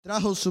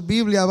Trajo su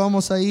Biblia,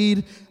 vamos a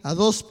ir a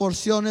dos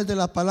porciones de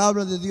la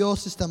palabra de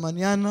Dios esta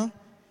mañana.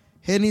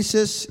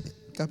 Génesis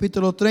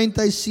capítulo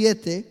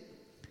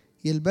 37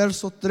 y el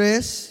verso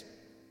 3,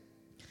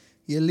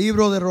 y el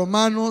libro de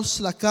Romanos,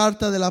 la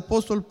carta del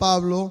apóstol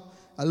Pablo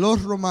a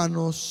los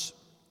Romanos,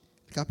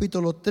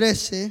 capítulo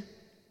 13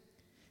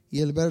 y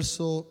el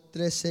verso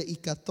 13 y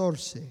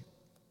 14.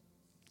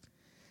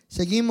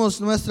 Seguimos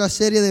nuestra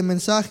serie de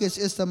mensajes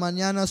esta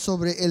mañana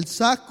sobre el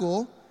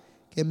saco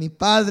que mi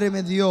padre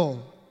me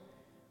dio.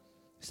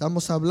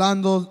 Estamos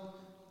hablando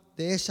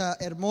de esa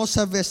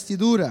hermosa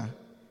vestidura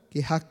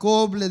que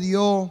Jacob le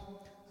dio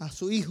a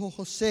su hijo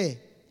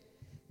José,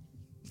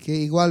 que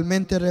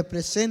igualmente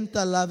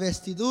representa la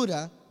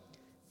vestidura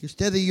que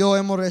usted y yo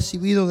hemos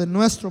recibido de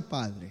nuestro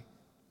Padre.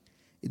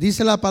 Y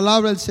dice la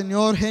palabra del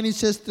Señor,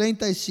 Génesis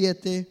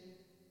 37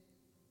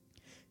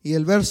 y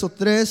el verso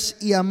 3: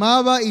 y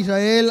amaba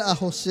Israel a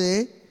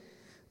José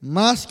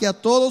más que a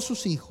todos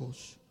sus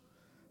hijos,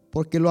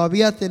 porque lo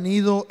había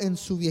tenido en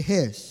su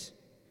viejez,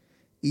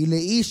 y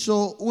le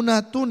hizo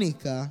una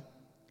túnica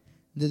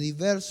de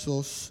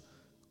diversos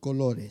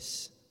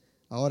colores.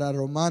 Ahora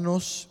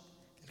Romanos,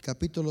 el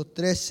capítulo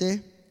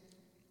 13,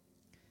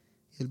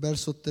 el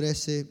verso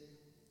 13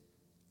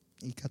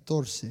 y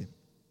 14.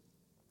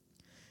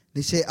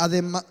 Dice: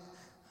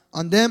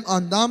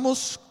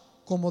 andamos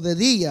como de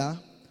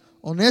día,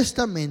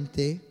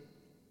 honestamente,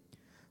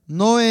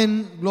 no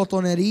en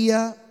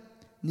glotonería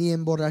ni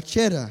en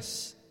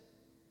borracheras,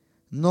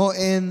 no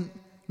en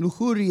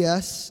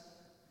lujurias,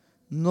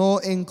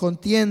 no en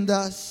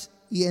contiendas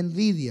y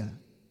envidia,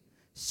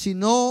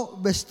 sino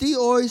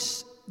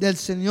vestíos del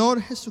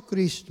Señor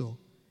Jesucristo,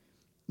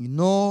 y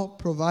no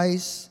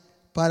probáis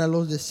para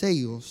los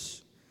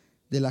deseos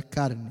de la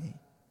carne.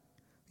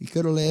 Y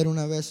quiero leer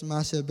una vez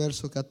más el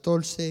verso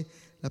 14,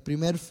 la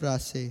primera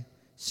frase: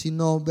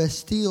 sino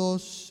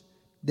vestíos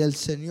del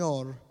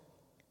Señor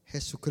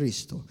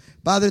Jesucristo.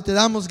 Padre, te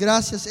damos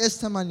gracias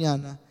esta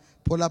mañana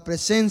por la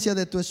presencia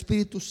de tu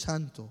Espíritu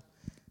Santo,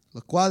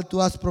 lo cual tú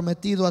has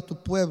prometido a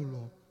tu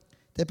pueblo.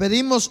 Te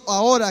pedimos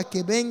ahora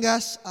que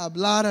vengas a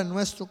hablar a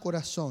nuestro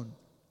corazón.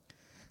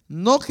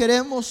 No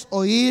queremos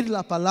oír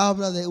la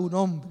palabra de un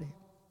hombre,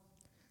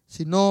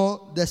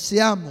 sino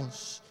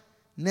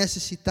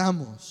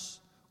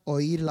necesitamos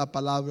oír la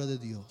palabra de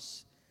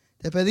Dios.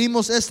 Te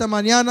pedimos esta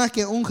mañana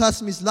que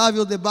unjas mis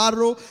labios de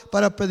barro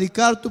para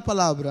predicar tu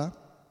palabra,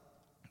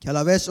 que a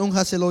la vez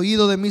unjas el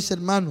oído de mis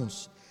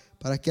hermanos,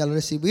 para que al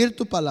recibir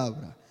tu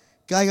palabra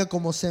caiga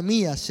como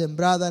semilla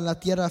sembrada en la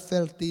tierra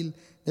fértil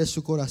de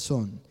su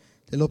corazón.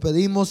 Te lo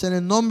pedimos en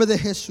el nombre de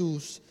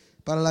Jesús,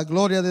 para la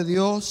gloria de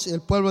Dios.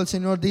 El pueblo del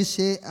Señor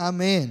dice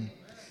amén.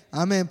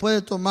 Amén.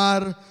 Puede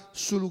tomar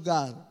su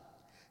lugar.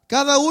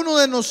 Cada uno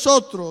de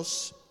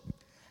nosotros,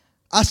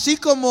 así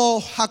como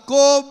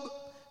Jacob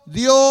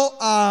dio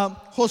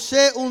a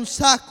José un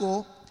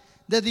saco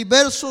de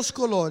diversos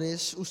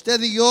colores,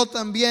 usted y yo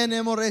también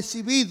hemos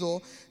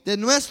recibido de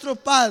nuestro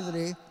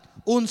Padre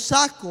un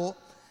saco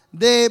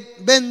de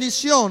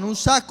bendición, un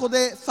saco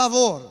de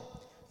favor.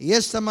 Y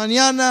esta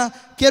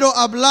mañana quiero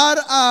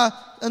hablar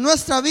a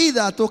nuestra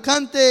vida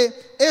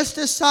tocante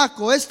este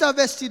saco, esta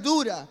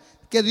vestidura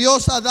que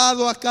Dios ha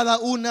dado a cada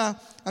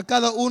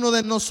uno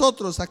de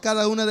nosotros, a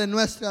cada una de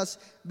nuestras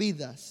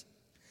vidas.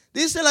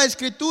 Dice la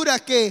Escritura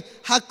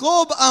que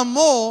Jacob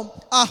amó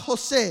a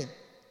José,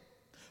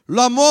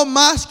 lo amó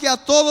más que a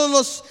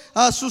todos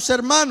sus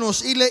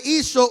hermanos, y le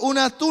hizo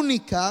una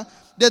túnica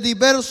de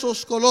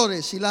diversos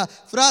colores. Y la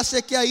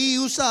frase que ahí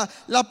usa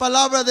la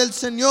palabra del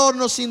Señor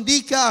nos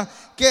indica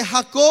que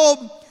Jacob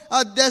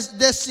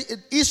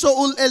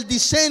hizo el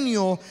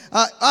diseño,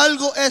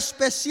 algo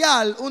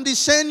especial, un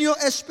diseño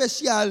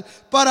especial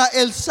para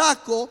el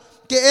saco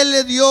que él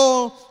le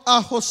dio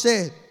a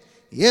José.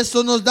 Y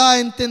eso nos da a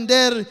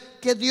entender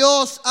que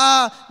Dios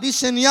ha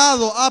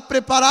diseñado, ha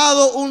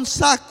preparado un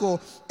saco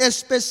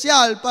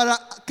especial para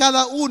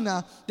cada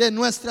una de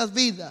nuestras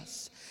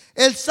vidas.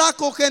 El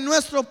saco que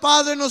nuestro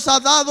Padre nos ha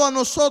dado a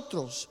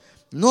nosotros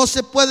no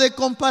se puede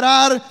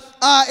comparar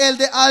a el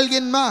de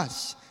alguien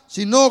más,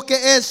 sino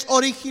que es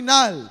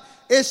original,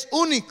 es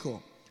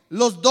único.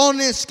 Los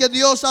dones que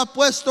Dios ha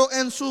puesto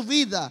en su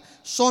vida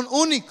son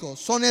únicos,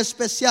 son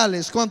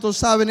especiales. ¿Cuántos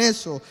saben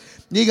eso?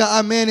 Diga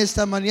amén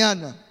esta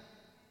mañana.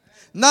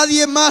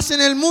 Nadie más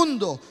en el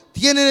mundo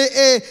tiene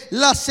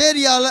la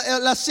serie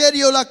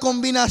o la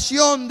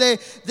combinación de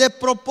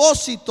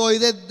propósito y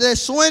de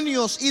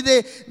sueños y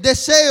de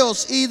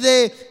deseos y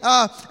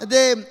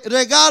de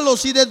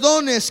regalos y de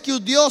dones que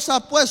Dios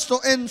ha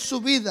puesto en su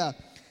vida.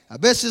 A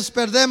veces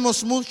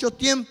perdemos mucho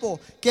tiempo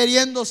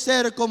queriendo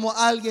ser como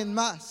alguien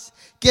más,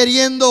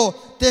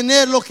 queriendo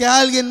tener lo que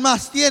alguien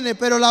más tiene,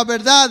 pero la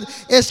verdad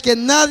es que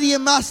nadie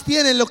más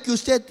tiene lo que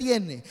usted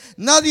tiene.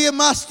 Nadie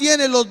más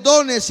tiene los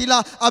dones y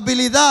la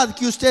habilidad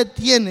que usted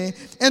tiene.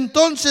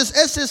 Entonces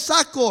ese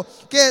saco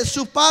que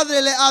su Padre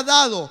le ha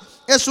dado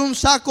es un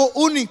saco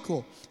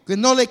único que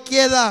no le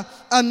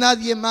queda a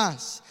nadie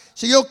más.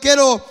 Si yo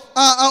quiero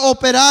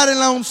operar en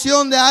la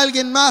unción de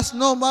alguien más,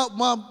 no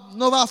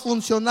va a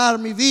funcionar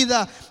mi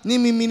vida ni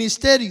mi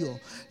ministerio.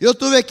 Yo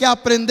tuve que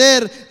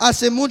aprender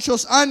hace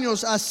muchos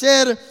años a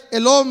ser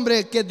el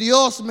hombre que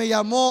Dios me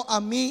llamó a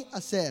mí a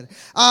ser,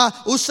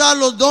 a usar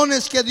los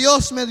dones que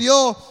Dios me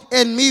dio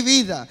en mi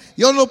vida.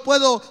 Yo no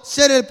puedo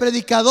ser el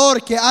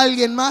predicador que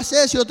alguien más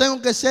es, yo tengo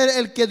que ser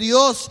el que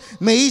Dios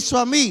me hizo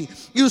a mí.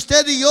 Y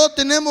usted y yo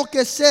tenemos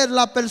que ser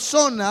la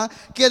persona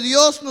que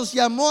Dios nos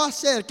llamó a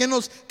ser, que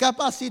nos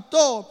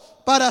capacitó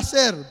para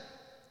ser.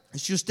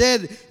 Si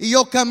usted y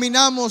yo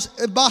caminamos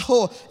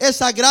bajo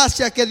esa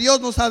gracia que Dios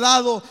nos ha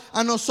dado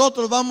a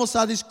nosotros, vamos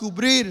a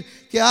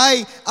descubrir que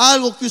hay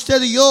algo que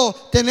usted y yo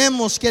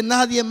tenemos que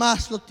nadie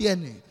más lo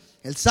tiene.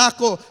 El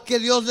saco que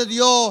Dios le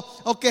dio,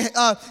 o que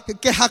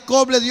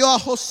Jacob le dio a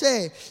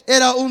José,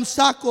 era un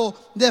saco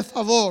de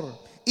favor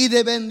y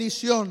de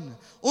bendición.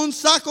 Un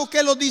saco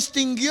que lo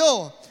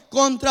distinguió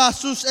contra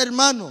sus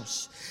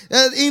hermanos.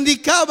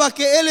 Indicaba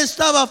que él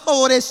estaba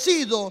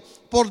favorecido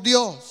por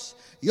Dios.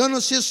 Yo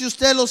no sé si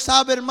usted lo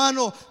sabe,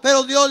 hermano,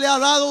 pero Dios le ha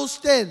dado a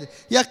usted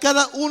y a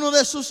cada uno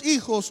de sus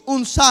hijos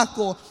un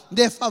saco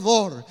de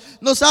favor.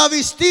 Nos ha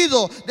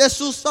vestido de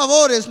sus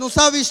favores, nos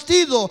ha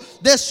vestido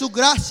de su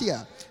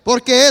gracia,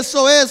 porque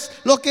eso es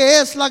lo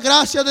que es la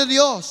gracia de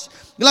Dios.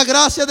 La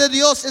gracia de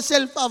Dios es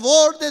el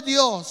favor de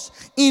Dios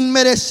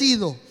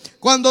inmerecido.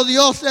 Cuando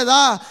Dios le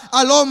da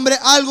al hombre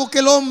algo que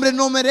el hombre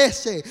no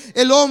merece,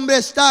 el hombre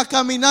está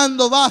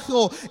caminando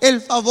bajo el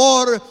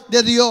favor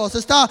de Dios,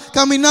 está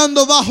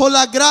caminando bajo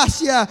la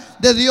gracia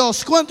de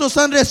Dios. ¿Cuántos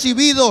han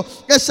recibido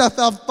ese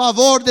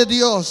favor de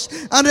Dios?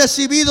 Han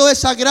recibido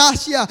esa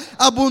gracia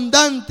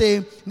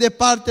abundante de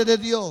parte de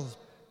Dios.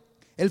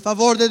 El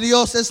favor de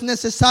Dios es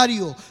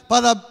necesario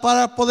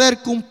para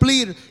poder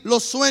cumplir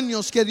los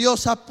sueños que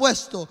Dios ha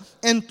puesto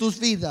en tus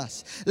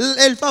vidas.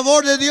 El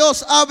favor de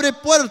Dios abre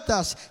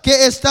puertas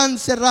que están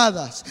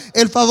cerradas.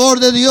 El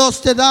favor de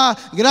Dios te da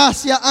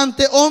gracia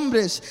ante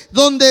hombres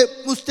donde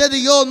usted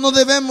y yo no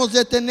debemos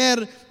de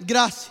tener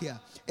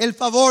gracia. El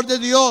favor de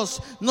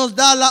Dios nos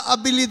da la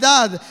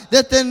habilidad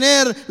de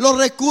tener los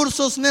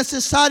recursos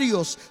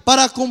necesarios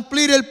para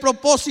cumplir el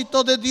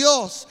propósito de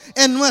Dios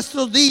en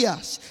nuestros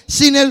días.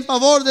 Sin el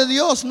favor de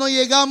Dios no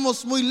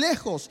llegamos muy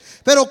lejos,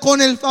 pero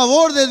con el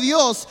favor de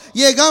Dios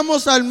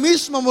llegamos al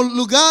mismo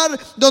lugar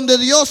donde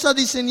Dios ha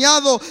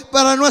diseñado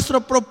para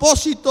nuestro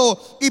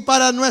propósito y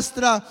para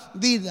nuestra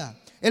vida.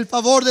 El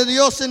favor de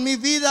Dios en mi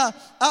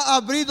vida ha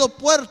abrido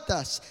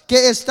puertas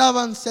que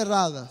estaban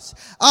cerradas.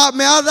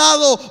 Me ha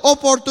dado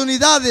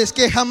oportunidades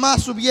que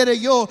jamás hubiera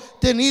yo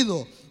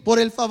tenido. Por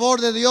el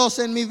favor de Dios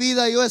en mi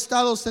vida yo he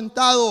estado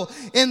sentado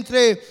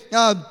entre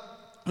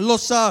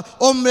los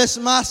hombres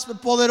más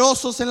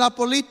poderosos en la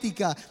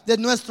política de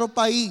nuestro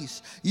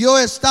país. Yo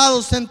he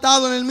estado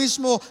sentado en el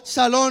mismo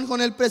salón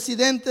con el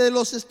presidente de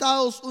los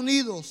Estados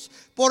Unidos.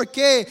 ¿Por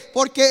qué?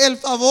 Porque el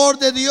favor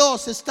de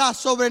Dios está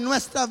sobre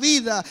nuestra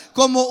vida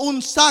como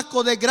un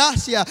saco de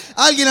gracia.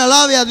 Alguien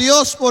alabe a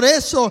Dios por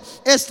eso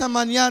esta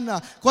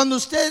mañana. Cuando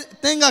usted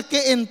tenga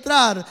que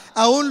entrar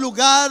a un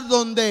lugar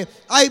donde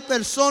hay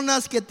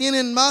personas que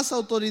tienen más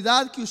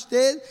autoridad que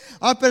usted,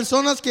 hay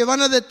personas que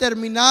van a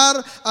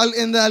determinar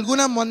de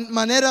alguna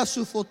manera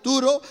su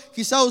futuro.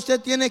 Quizá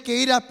usted tiene que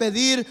ir a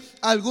pedir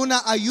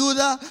alguna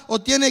ayuda o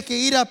tiene que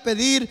ir a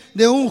pedir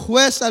de un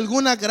juez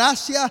alguna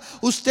gracia.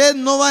 Usted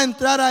no va a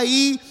entrar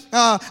ahí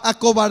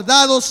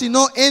acobardado,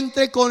 sino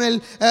entre con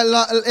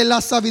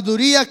la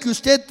sabiduría que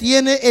usted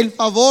tiene, el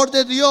favor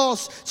de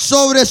Dios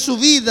sobre su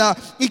vida,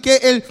 y que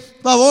el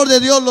favor de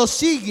Dios lo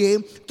sigue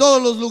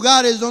todos los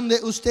lugares donde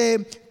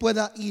usted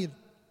pueda ir.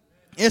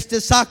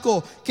 Este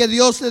saco que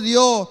Dios le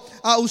dio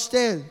a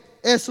usted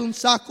es un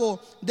saco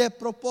de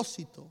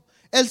propósito.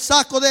 El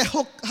saco de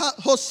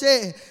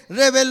José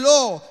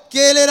reveló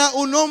que él era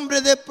un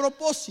hombre de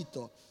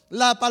propósito.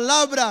 La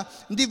palabra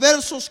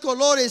diversos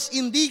colores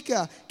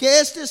indica que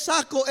este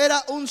saco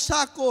era un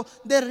saco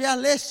de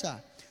realeza.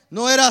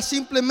 No era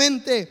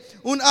simplemente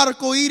un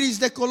arco iris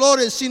de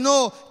colores,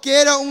 sino que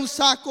era un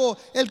saco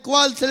el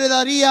cual se le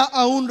daría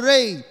a un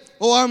rey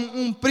o a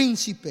un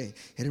príncipe.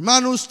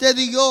 Hermano, usted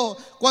y yo,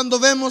 cuando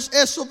vemos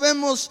eso,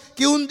 vemos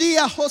que un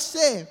día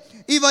José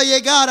iba a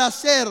llegar a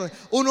ser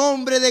un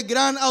hombre de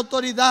gran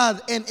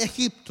autoridad en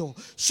Egipto.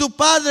 Su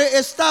padre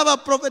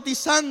estaba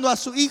profetizando a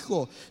su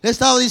hijo. Le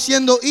estaba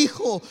diciendo: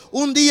 hijo,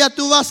 un día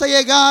tú vas a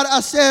llegar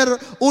a ser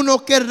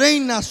uno que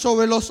reina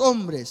sobre los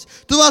hombres.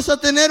 Tú vas a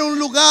tener un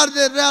lugar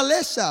de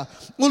realeza,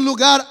 un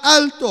lugar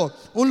alto,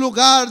 un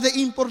lugar de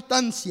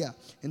importancia.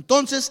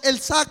 Entonces el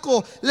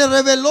saco le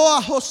reveló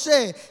a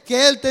José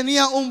que él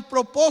tenía un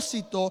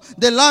propósito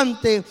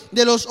delante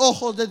de los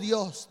ojos de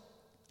Dios.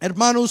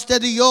 Hermano,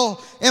 usted y yo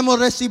hemos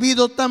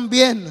recibido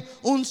también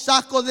un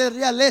saco de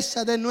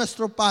realeza de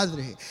nuestro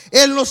Padre.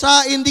 Él nos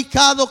ha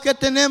indicado que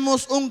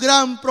tenemos un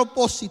gran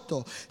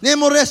propósito.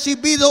 Hemos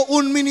recibido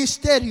un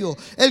ministerio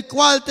el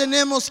cual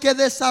tenemos que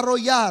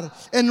desarrollar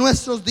en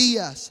nuestros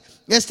días.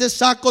 Este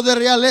saco de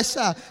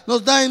realeza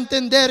nos da a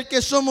entender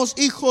que somos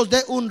hijos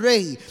de un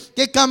rey,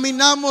 que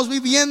caminamos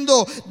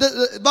viviendo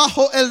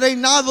bajo el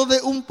reinado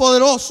de un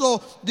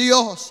poderoso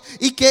Dios,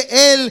 y que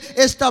Él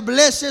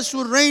establece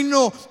su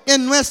reino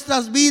en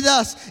nuestras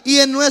vidas y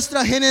en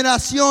nuestra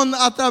generación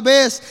a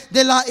través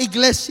de la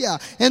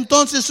iglesia.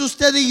 Entonces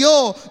usted y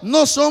yo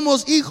no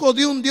somos hijos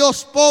de un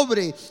Dios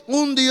pobre,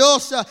 un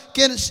Dios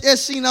que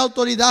es sin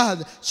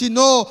autoridad,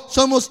 sino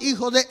somos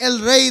hijos del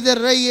Rey de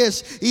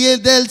Reyes y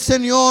el del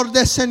Señor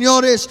de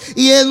Señores,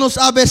 y Él nos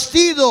ha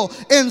vestido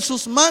en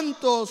sus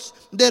mantos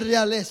de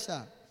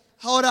realeza.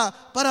 Ahora,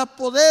 para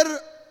poder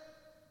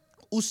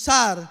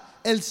usar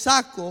el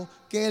saco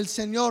que el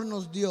Señor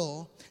nos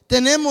dio,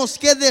 tenemos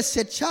que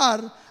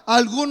desechar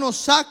algunos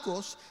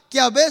sacos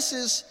que a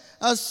veces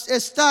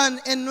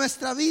están en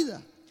nuestra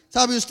vida.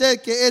 ¿Sabe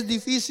usted que es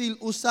difícil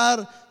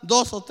usar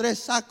 2 o 3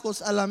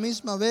 sacos a la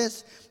misma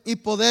vez y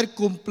poder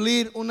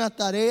cumplir una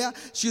tarea?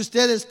 Si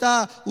usted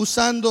está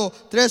usando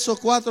 3 o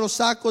 4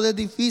 sacos, es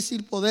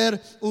difícil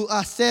poder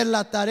hacer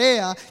la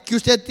tarea que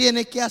usted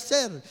tiene que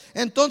hacer.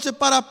 Entonces,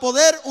 para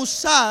poder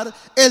usar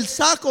el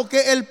saco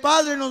que el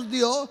Padre nos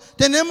dio,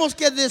 tenemos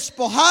que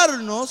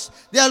despojarnos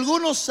de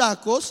algunos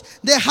sacos,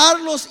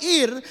 dejarlos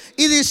ir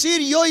y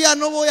decir: yo ya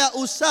no voy a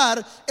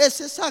usar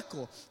ese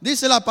saco.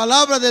 Dice la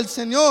palabra del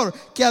Señor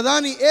que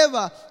Adán y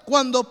Eva,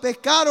 cuando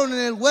pecaron en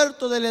el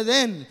huerto del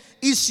Edén,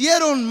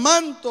 hicieron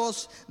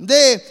mantos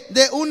de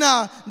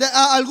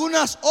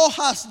algunas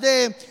hojas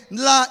de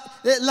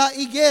la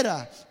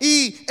higuera,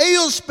 y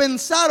ellos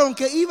pensaron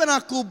que iban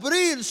a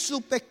cubrir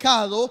su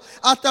pecado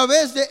a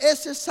través de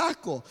ese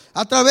saco,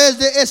 a través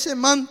de ese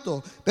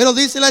manto. Pero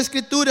dice la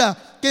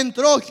Escritura que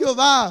entró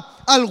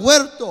Jehová al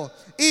huerto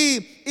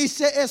y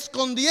se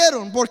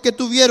escondieron porque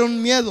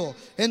tuvieron miedo.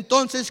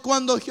 Entonces,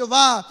 cuando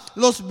Jehová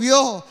los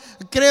vio,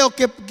 creo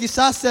que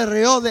quizás se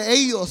rió de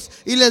ellos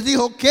y les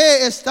dijo: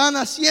 ¿qué están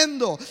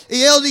haciendo?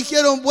 Y ellos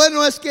dijeron: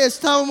 bueno, es que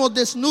estábamos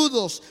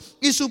desnudos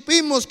y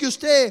supimos que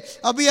usted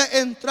había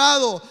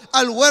entrado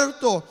al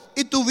huerto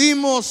y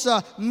tuvimos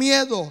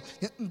miedo.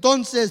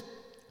 Entonces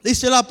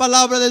dice la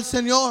palabra del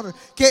Señor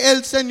que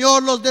el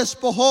Señor los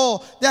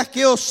despojó de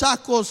aquellos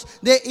sacos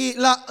de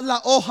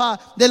la hoja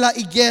de la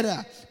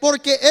higuera,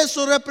 porque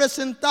eso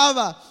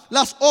representaba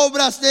las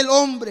obras del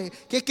hombre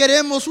que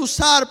queremos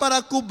usar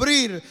para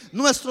cubrir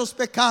nuestros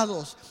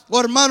pecados. Oh,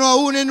 hermano,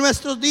 aún en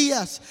nuestros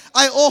días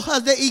hay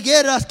hojas de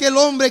higueras que el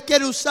hombre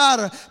quiere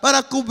usar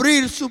para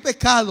cubrir su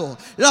pecado.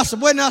 Las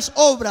buenas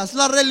obras,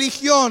 la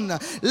religión,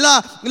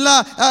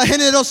 la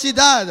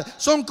generosidad,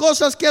 son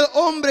cosas que el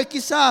hombre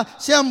quizá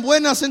sean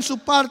buenas en su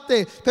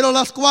parte, pero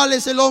las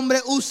cuales el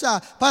hombre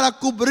usa para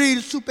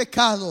cubrir su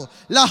pecado.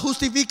 La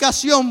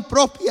justificación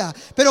propia.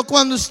 Pero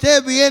cuando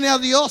usted viene a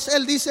Dios,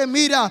 Él dice: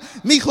 mira,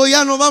 mi hijo,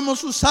 ya no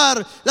vamos a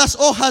usar las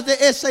hojas de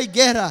esa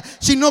higuera,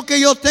 sino que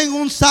yo tengo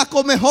un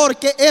saco mejor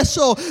que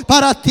eso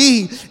para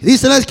ti.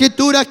 Dice la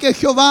Escritura que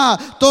Jehová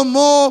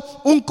tomó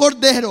un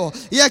cordero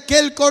y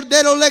aquel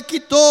cordero le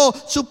quitó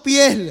su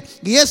piel,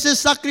 y ese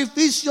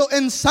sacrificio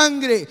en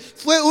sangre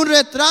fue un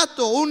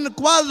retrato, un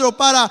cuadro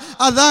para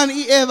Adán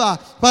y Eva,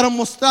 para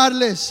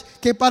mostrarles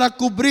que para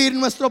cubrir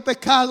nuestro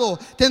pecado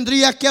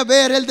tendría que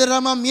haber el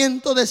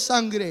derramamiento de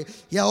sangre.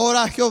 Y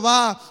ahora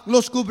Jehová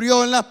los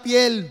cubrió en la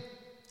piel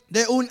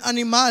de un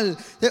animal,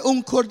 de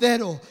un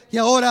cordero, y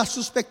ahora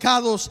sus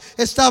pecados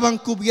estaban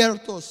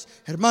cubiertos.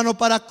 Hermano,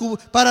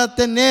 para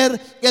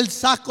tener el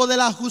saco de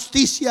la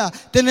justicia,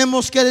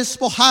 tenemos que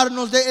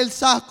despojarnos del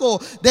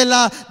saco de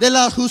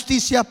la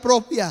justicia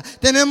propia.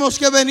 Tenemos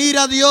que venir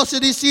a Dios y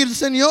decir: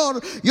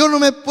 Señor, yo no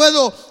me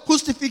puedo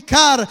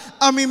justificar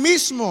a mí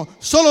mismo,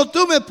 solo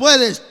tú me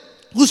puedes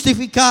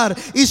justificar,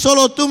 y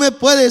solo tú me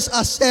puedes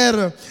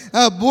hacer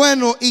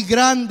bueno y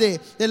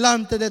grande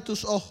delante de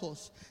tus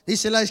ojos.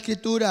 Dice la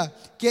Escritura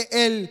que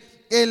el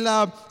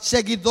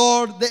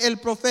seguidor del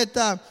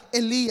profeta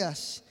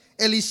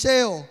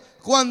Eliseo,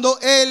 cuando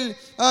él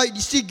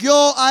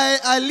siguió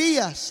a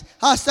Elías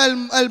hasta el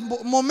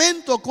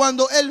momento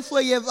cuando él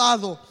fue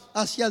llevado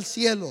hacia el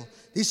cielo,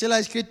 dice la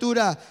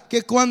Escritura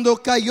que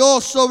cuando cayó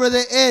sobre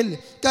de él,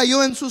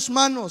 cayó en sus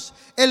manos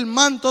el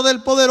manto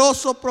del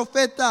poderoso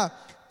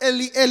profeta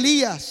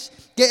Elías,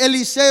 que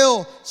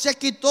Eliseo se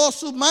quitó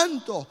su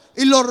manto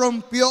y lo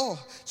rompió.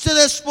 Se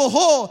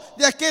despojó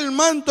de aquel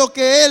manto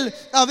que él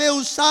había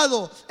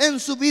usado en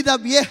su vida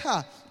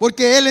vieja,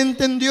 porque él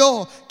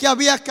entendió que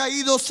había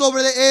caído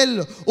sobre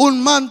él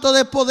un manto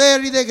de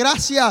poder y de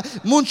gracia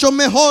mucho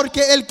mejor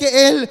que el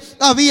que él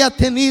había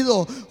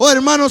tenido. Oh,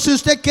 hermano, si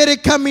usted quiere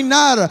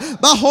caminar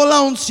bajo la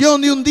unción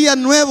de un día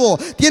nuevo,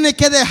 tiene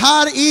que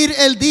dejar ir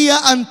el día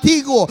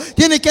antiguo,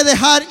 tiene que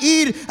dejar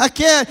ir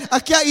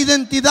aquella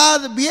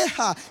identidad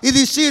vieja y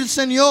decir: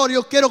 Señor,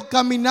 yo quiero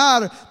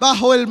caminar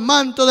bajo el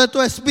manto de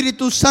tu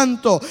Espíritu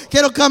Santo,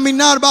 quiero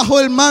caminar bajo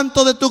el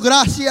manto de tu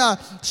gracia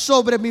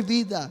sobre mi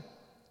vida.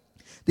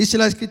 Dice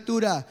la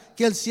Escritura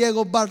que el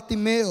ciego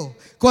Bartimeo,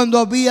 cuando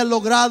había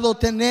logrado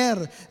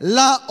tener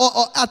la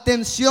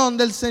atención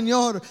del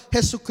Señor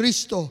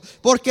Jesucristo,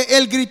 porque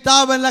él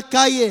gritaba en la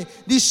calle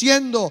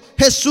diciendo: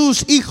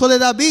 Jesús, hijo de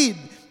David,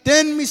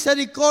 ten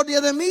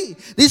misericordia de mí.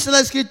 Dice la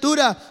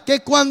escritura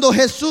que cuando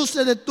Jesús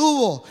se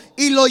detuvo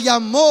y lo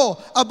llamó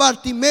a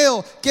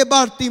Bartimeo, que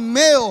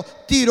Bartimeo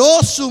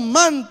tiró su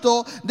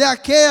manto de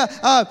aquella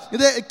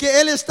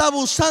que él estaba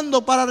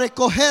usando para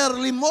recoger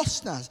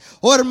limosnas.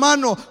 Oh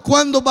hermano,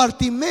 cuando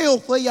Bartimeo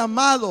fue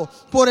llamado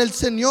por el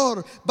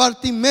Señor,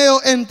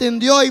 Bartimeo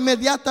entendió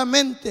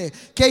inmediatamente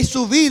que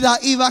su vida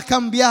iba a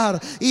cambiar,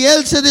 y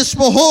él se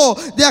despojó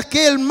de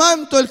aquel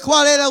manto el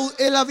cual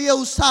él había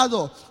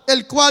usado,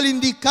 el cual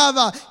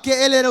indicaba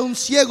que él era un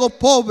ciego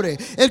pobre,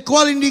 el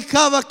cual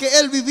indicaba que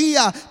él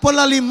vivía por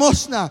la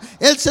limosna.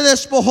 Él se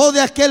despojó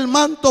de aquel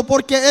manto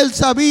porque él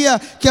sabía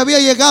que había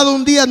llegado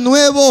un día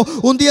nuevo,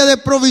 un día de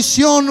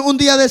provisión, un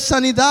día de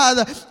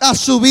sanidad a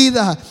su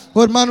vida.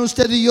 Oh, hermano,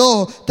 usted y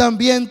yo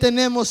también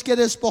tenemos que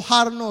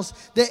despojarnos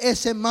de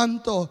ese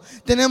manto.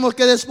 Tenemos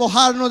que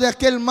despojarnos de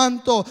aquel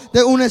manto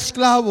de un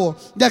esclavo,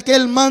 de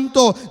aquel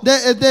manto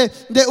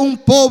de un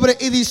pobre,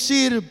 y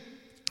decir: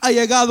 ha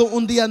llegado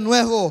un día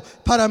nuevo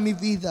para mi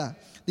vida.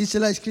 Dice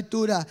la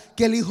escritura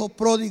que el hijo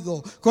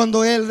pródigo,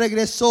 cuando él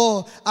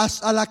regresó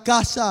a la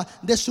casa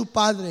de su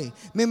padre,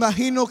 me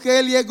imagino que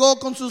él llegó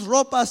con sus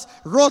ropas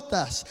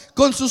rotas,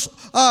 con sus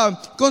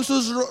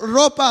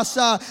ropas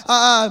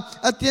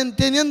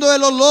teniendo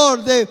el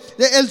olor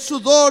el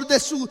sudor de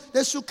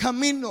su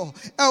camino.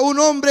 Un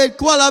hombre el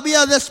cual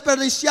había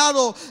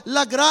desperdiciado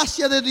la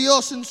gracia de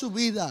Dios en su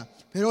vida.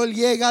 Pero él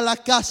llega a la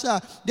casa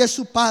de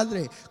su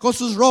padre con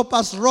sus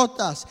ropas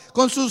rotas,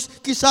 con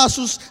quizás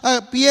sus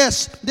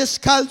pies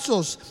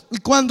descalzos. Y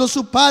cuando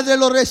su padre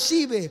lo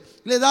recibe,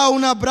 le da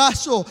un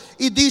abrazo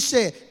y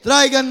dice: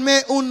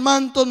 tráiganme un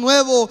manto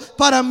nuevo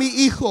para mi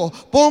hijo,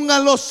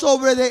 pónganlo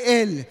sobre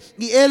de él.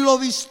 Y él lo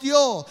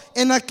vistió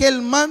en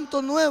aquel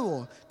manto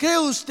nuevo. ¿Cree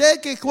usted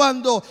que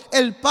cuando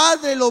el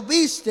padre lo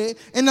viste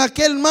en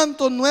aquel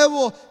manto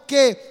nuevo,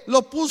 que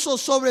lo puso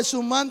sobre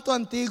su manto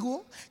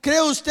antiguo? ¿Cree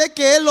usted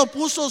que él lo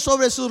puso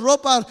sobre sus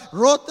ropas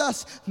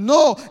rotas?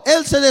 No,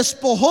 él se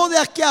despojó de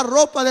aquella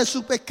ropa de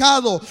su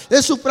pecado,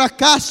 de su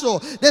fracaso,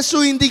 de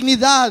su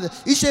indignidad,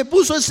 y se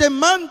puso ese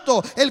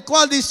manto, el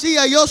cual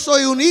decía: yo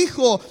soy un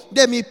hijo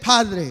de mi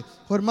padre.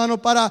 Oh,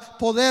 hermano, para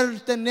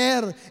poder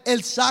tener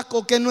el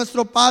saco que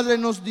nuestro Padre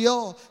nos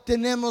dio,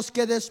 tenemos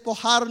que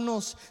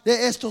despojarnos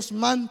de estos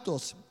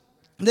mantos,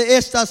 de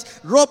estas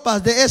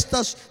ropas, de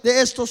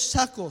estos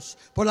sacos,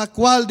 por la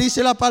cual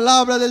dice la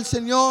palabra del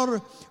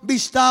Señor: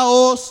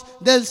 vistaos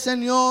del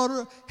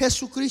Señor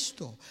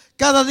Jesucristo.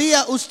 Cada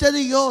día usted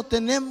y yo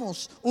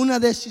tenemos una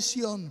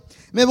decisión.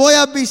 Me voy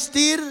a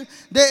vestir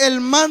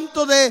del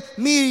manto de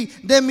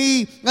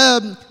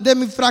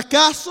mi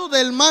fracaso,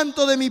 del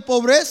manto de mi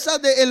pobreza,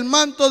 del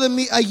manto de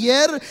mi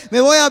ayer. Me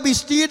voy a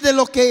vestir de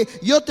lo que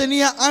yo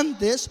tenía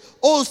antes.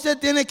 O usted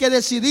tiene que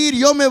decidir: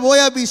 yo me voy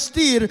a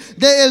vestir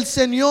del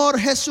Señor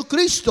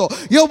Jesucristo.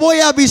 Yo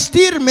voy a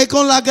vestirme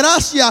con la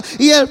gracia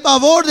y el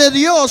favor de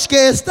Dios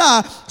que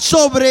está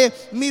sobre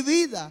mi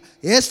vida.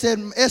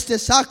 Este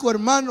saco,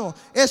 hermano,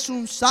 es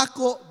un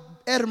saco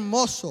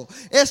hermoso.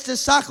 Este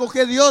saco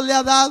que Dios le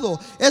ha dado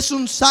es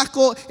un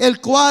saco el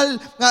cual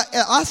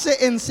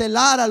hace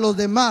encelar a los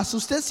demás.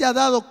 Usted se ha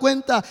dado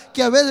cuenta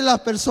que a veces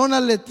las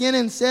personas le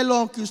tienen celo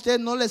aunque usted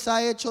no les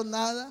ha hecho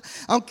nada,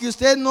 aunque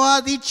usted no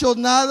ha dicho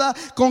nada.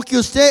 Con que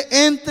usted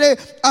entre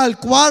al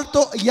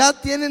cuarto ya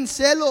tienen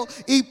celo.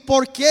 ¿Y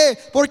por qué?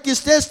 Porque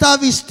usted está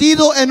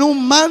vestido en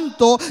un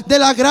manto de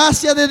la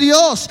gracia de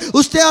Dios.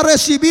 Usted ha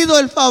recibido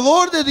el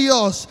favor de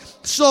Dios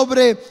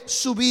sobre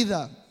su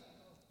vida.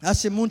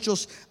 Hace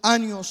muchos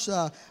años,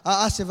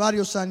 hace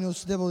varios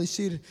años debo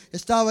decir,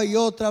 estaba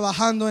yo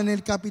trabajando en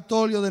el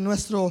Capitolio de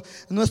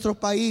nuestro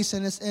país,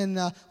 en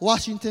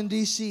Washington,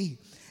 D.C.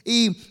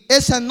 Y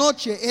esa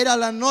noche era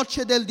la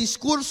noche del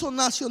discurso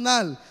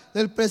nacional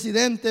del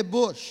presidente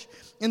Bush.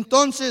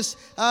 Entonces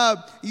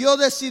yo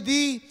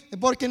decidí,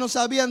 porque nos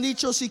habían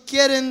dicho: si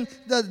quieren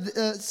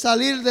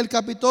salir del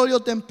Capitolio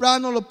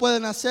temprano lo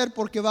pueden hacer,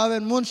 porque va a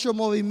haber mucho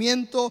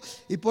movimiento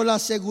y por la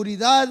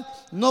seguridad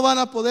no van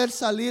a poder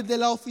salir de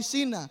la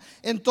oficina.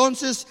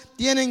 Entonces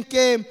tienen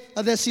que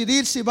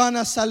decidir si van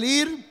a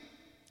salir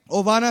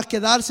o van a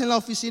quedarse en la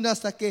oficina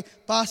hasta que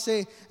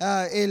pase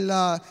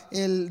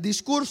el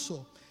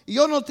discurso. Y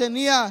yo no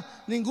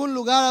tenía ningún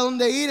lugar a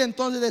donde ir,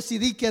 entonces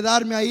decidí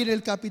quedarme ahí en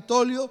el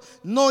Capitolio.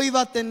 No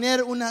iba a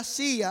tener una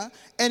silla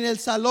en el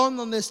salón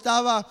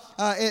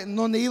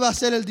donde iba a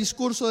ser el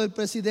discurso del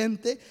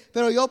presidente,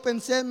 pero yo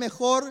pensé: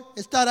 mejor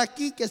estar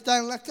aquí que estar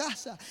en la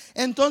casa.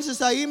 Entonces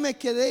ahí me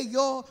quedé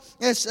yo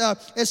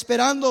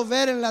esperando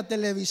ver en la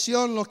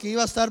televisión lo que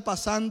iba a estar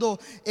pasando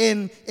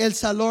en el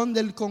salón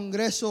del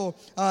Congreso,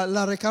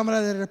 la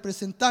Recámara de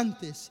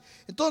Representantes.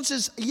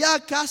 Entonces, ya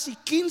casi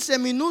 15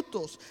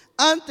 minutos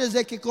antes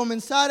de que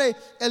comenzara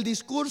el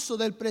discurso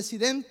del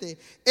presidente,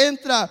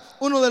 entra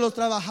uno de los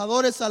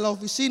trabajadores a la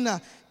oficina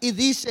y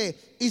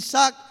dice: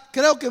 Isaac,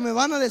 creo que me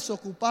van a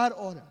desocupar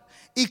ahora.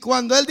 Y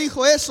cuando él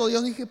dijo eso,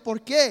 yo dije: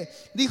 ¿por qué?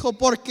 Dijo: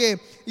 porque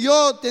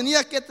yo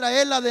tenía que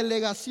traer la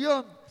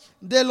delegación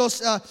de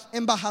los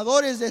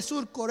embajadores de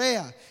Sur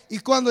Corea. Y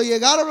cuando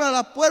llegaron a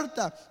la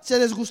puerta, se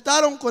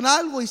disgustaron con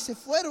algo y se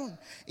fueron.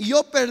 Y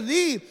yo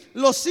perdí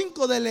los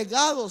 5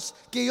 delegados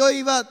que yo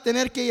iba a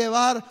tener que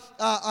llevar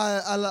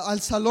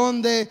al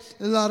salón de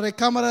la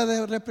Recámara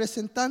de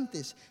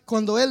Representantes.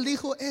 Cuando él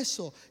dijo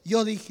eso,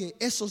 yo dije,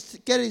 eso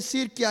quiere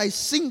decir que hay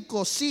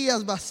 5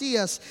 sillas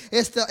vacías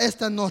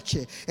esta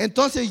noche.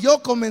 Entonces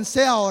yo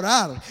comencé a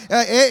orar.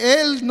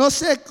 Él no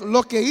sé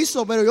lo que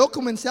hizo, pero yo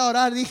comencé a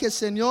orar. Dije,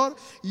 Señor,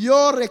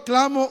 yo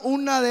reclamo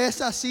una de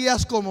esas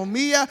sillas como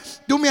mía.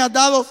 Tú me has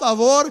dado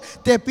favor,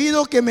 te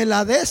pido que me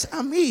la des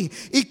a mí.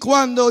 Y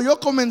cuando yo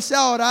comencé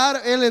a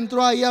orar, él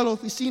entró ahí a la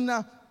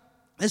oficina.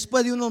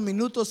 Después de unos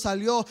minutos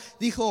salió,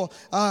 dijo,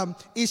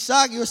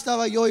 Isaac,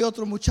 yo y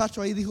otro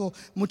muchacho ahí, dijo,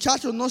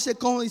 muchachos, no sé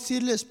cómo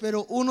decirles,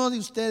 pero uno de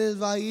ustedes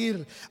va a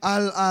ir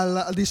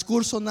al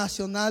discurso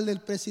nacional del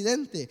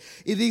presidente.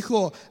 Y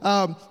dijo,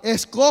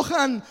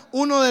 escojan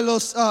uno de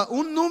los,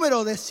 un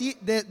número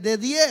de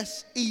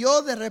 10. Y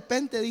yo de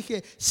repente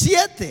dije,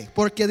 7,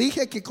 porque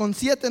dije que con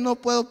 7 no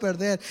puedo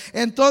perder.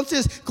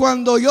 Entonces,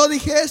 cuando yo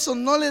dije eso,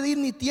 no le di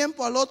ni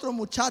tiempo al otro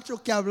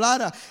muchacho que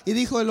hablara. Y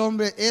dijo el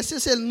hombre, ese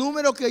es el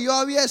número que yo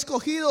había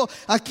escogido,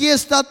 aquí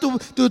está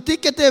tu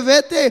ticket,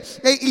 vete.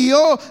 Y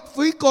yo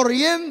fui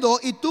corriendo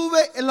y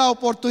tuve la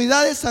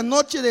oportunidad esa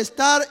noche de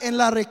estar en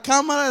la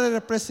Recámara de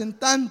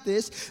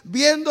Representantes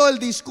viendo el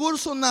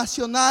discurso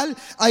nacional.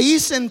 Ahí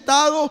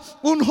sentado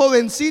un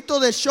jovencito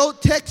de Show,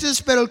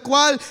 Texas, pero el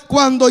cual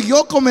cuando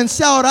yo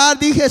comencé a orar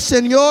dije,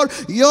 Señor,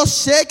 yo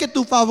sé que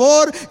tu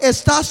favor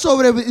está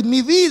sobre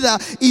mi vida.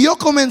 Y yo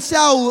comencé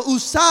a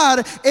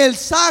usar el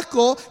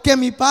saco que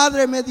mi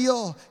padre me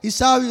dio. Y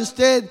sabe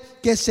usted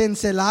que se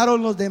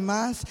encelaron los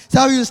demás.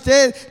 ¿Sabe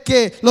usted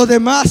que los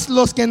demás,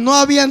 los que no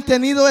habían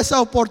tenido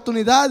esa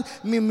oportunidad,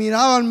 me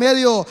miraban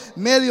medio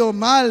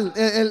mal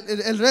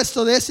el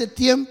resto de ese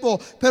tiempo?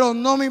 Pero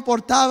no me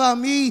importaba a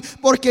mí,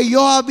 porque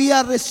yo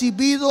había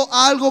recibido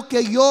algo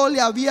que yo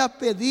le había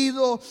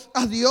pedido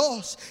a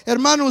Dios.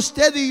 Hermano,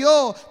 usted y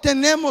yo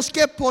tenemos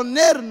que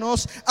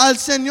ponernos al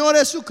Señor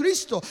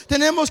Jesucristo.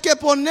 Tenemos que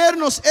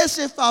ponernos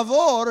ese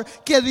favor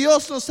que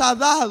Dios nos ha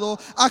dado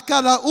a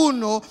cada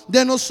uno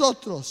de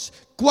nosotros.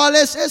 ¿Cuál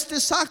es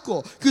este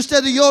saco que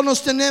usted y yo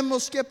nos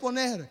tenemos que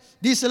poner?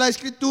 Dice la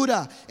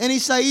Escritura en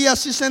Isaías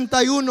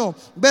 61,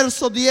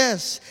 verso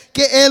 10,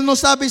 que Él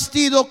nos ha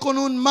vestido con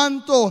un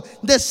manto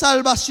de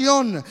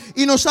salvación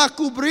y nos ha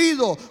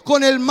cubrido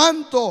con el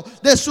manto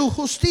de su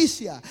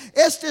justicia.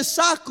 Este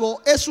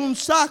saco es un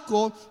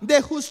saco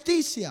de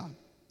justicia.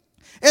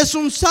 Es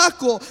un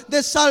saco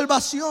de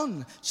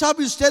salvación.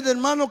 ¿Sabe usted,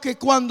 hermano, que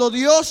cuando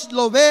Dios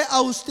lo ve a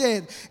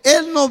usted,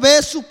 Él no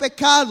ve su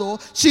pecado,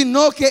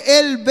 sino que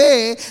Él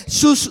ve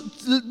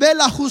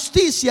la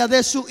justicia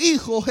de su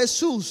Hijo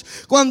Jesús?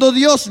 Cuando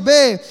Dios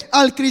ve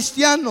al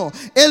cristiano,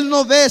 Él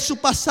no ve su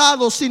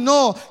pasado,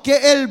 sino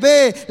que Él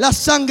ve la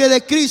sangre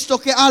de Cristo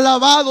que ha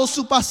lavado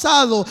su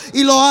pasado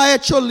y lo ha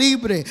hecho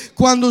libre.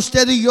 Cuando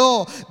usted y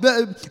yo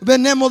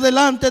venimos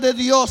delante de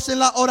Dios en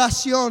la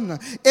oración,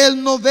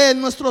 Él no ve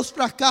nuestros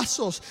fracasos,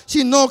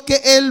 sino que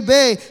Él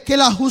ve que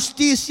la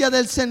justicia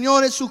del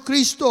Señor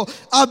Jesucristo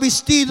ha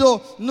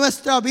vestido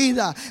nuestra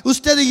vida.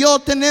 Usted y yo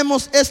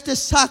tenemos este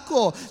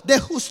saco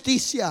de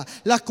justicia,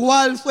 la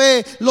cual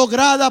fue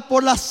lograda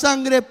por la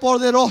sangre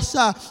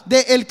poderosa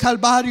del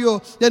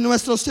Calvario de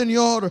nuestro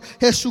Señor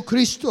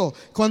Jesucristo.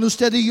 Cuando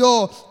usted y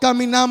yo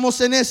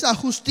caminamos en esa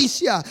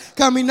justicia,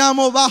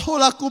 caminamos bajo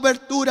la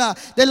cobertura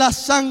de la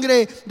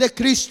sangre de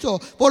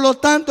Cristo. Por lo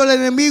tanto, el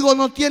enemigo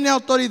no tiene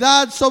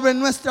autoridad sobre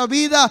nuestra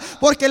vida,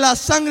 porque la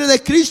sangre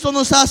de Cristo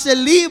nos hace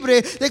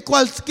libre de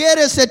cualquier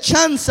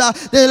acechanza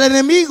del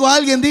enemigo.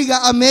 Alguien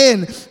diga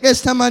amén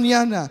esta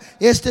mañana.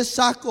 Este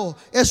saco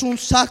es un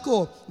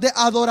saco de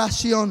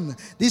adoración.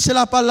 Dice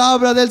la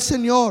palabra del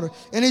Señor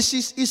en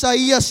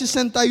Isaías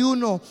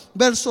 61,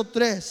 verso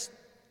 3.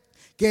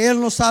 Que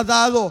Él nos ha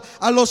dado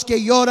a los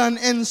que lloran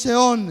en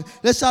Seón.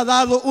 Les ha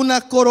dado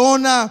una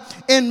corona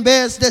en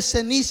vez de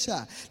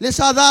ceniza. Les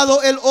ha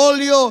dado el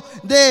óleo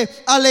de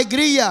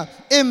alegría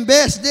en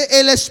vez de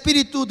el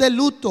espíritu de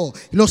luto.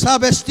 Los ha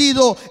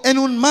vestido en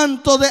un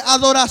manto de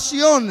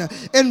adoración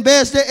en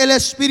vez de el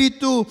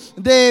espíritu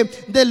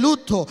de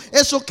luto.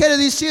 Eso quiere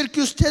decir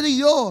que usted y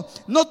yo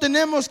no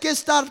tenemos que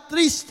estar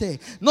tristes,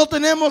 no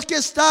tenemos que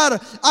estar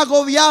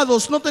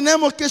agobiados, no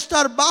tenemos que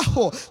estar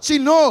bajo,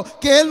 sino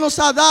que Él nos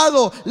ha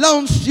dado la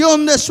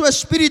unción de su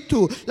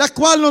espíritu, la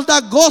cual nos da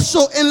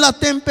gozo en la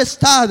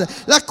tempestad,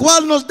 la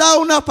cual nos da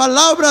una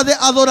palabra de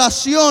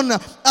adoración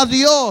a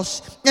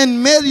Dios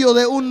en medio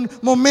de un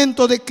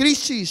momento de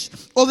crisis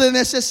o de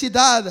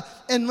necesidad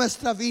en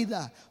nuestra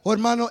vida. Oh,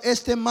 hermano,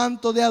 este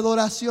manto de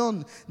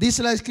adoración,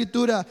 dice la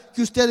Escritura,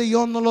 que usted y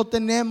yo no lo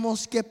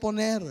tenemos que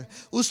poner.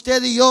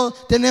 Usted y yo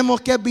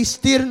tenemos que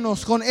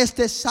vestirnos con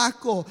este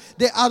saco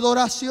de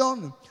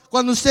adoración.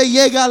 Cuando usted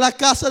llega a la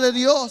casa de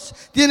Dios,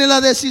 tiene la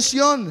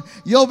decisión: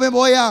 yo me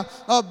voy a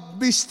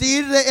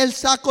vestir el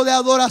saco de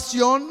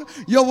adoración,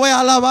 yo voy a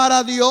alabar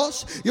a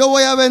Dios, yo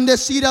voy a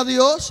bendecir a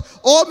Dios,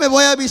 o me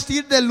voy a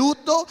vestir de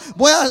luto,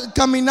 voy a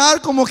caminar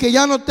como que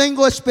ya no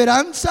tengo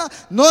esperanza.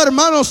 No,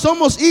 hermanos,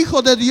 somos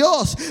hijos de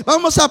Dios.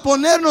 Vamos a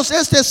ponernos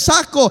este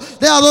saco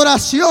de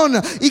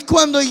adoración, y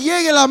cuando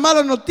llegue la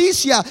mala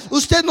noticia,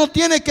 usted no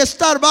tiene que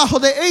estar bajo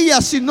de ella,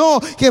 sino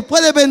que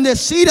puede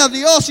bendecir a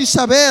Dios y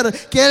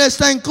saber que Él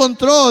está en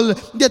control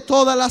de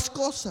todas las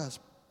cosas.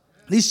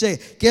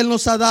 Dice que Él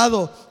nos ha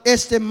dado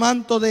este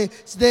manto de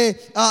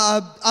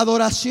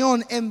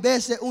adoración en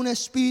vez de un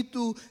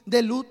espíritu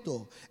de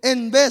luto.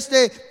 En vez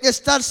de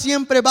estar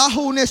siempre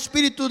bajo un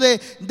espíritu de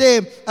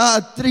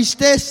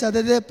tristeza,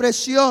 de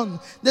depresión,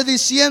 de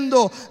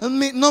diciendo: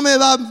 no me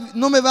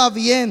va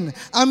bien,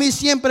 a mí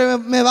siempre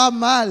me va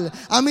mal,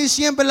 a mí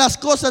siempre las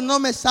cosas no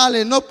me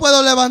salen, no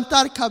puedo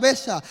levantar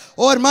cabeza.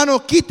 Oh,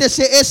 hermano,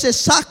 quítese ese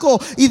saco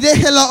y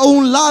déjelo a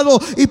un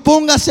lado y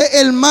póngase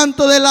el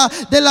manto de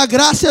la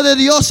gracia de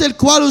Dios, el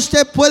cual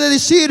usted puede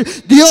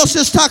decir: Dios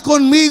está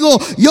conmigo,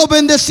 yo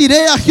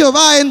bendeciré a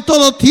Jehová en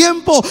todo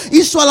tiempo,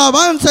 y su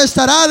alabanza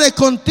estará de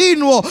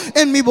continuo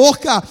en mi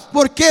boca.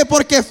 ¿Por qué?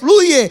 Porque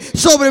fluye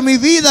sobre mi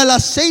vida el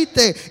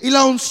aceite y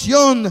la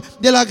unción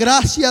de la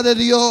gracia de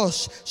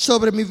Dios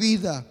sobre mi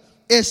vida.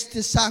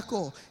 Este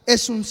saco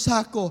es un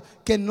saco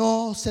que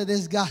no se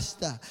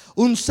desgasta,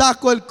 un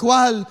saco el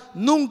cual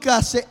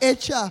nunca se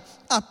echa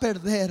a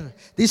perder.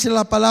 Dice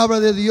la palabra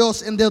de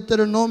Dios en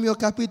Deuteronomio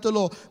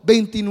capítulo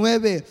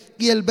 29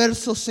 y el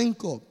verso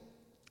 5.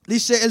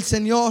 Dice el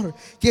Señor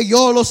que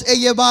yo los he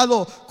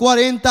llevado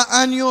 40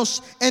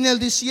 años en el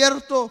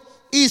desierto,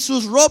 y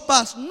sus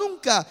ropas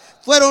nunca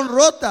fueron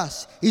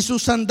rotas, y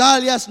sus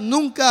sandalias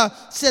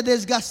nunca se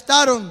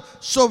desgastaron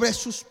sobre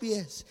sus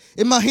pies.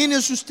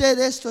 Imagínese usted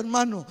esto,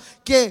 hermano,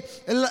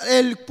 que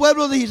el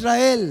pueblo de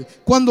Israel,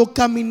 cuando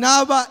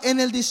caminaba en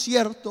el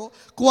desierto,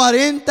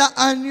 40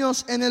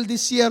 años en el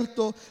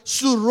desierto,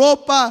 su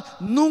ropa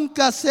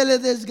nunca se le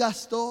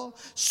desgastó,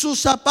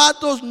 sus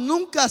zapatos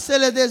nunca se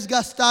le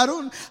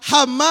desgastaron,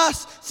 jamás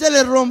se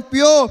le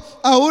rompió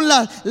aún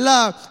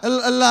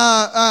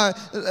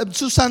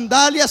sus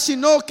sandalias,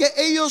 sino que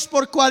ellos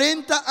por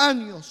 40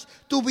 años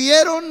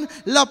tuvieron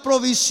la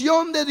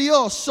provisión de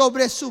Dios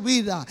sobre su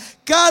vida.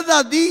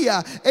 Cada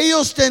día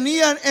ellos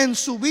tenían en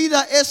su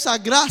vida esa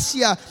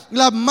gracia,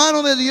 la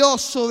mano de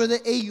Dios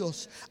sobre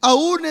ellos.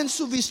 Aún en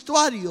su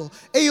vestuario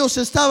ellos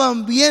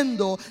estaban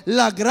viendo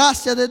la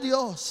gracia de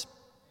Dios.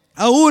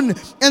 Aún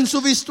en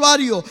su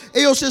vestuario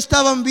ellos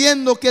estaban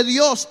viendo que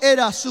Dios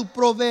era su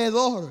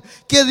proveedor,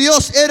 que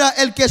Dios era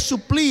el que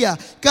suplía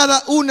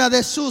cada una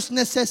de sus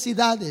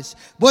necesidades.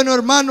 Bueno,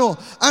 hermano,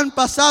 han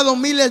pasado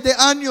miles de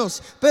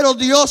años, pero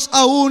Dios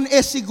aún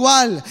es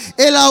igual.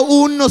 Él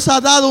aún nos ha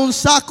dado un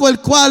saco el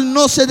cual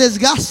no se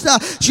desgasta.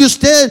 Si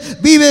usted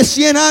vive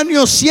 100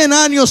 años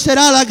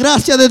será la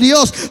gracia de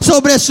Dios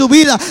sobre su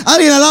vida.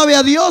 Alguien alabe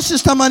a Dios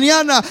esta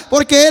mañana,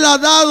 porque Él ha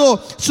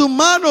dado su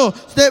mano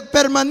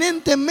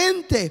permanentemente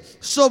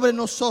sobre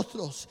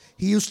nosotros.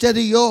 Y usted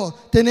y yo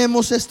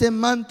tenemos este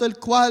manto el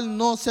cual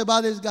no se va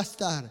a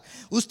desgastar.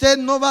 Usted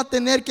no va a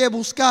tener que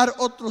buscar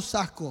otro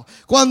saco.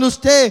 Cuando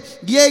usted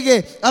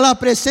llegue a la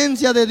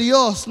presencia de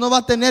Dios, no va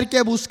a tener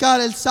que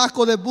buscar el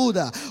saco de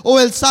Buda, o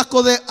el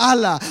saco de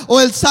Allah, o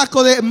el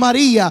saco de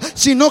María,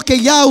 sino que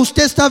ya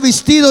usted está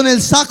vestido en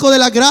el saco de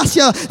la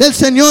gracia del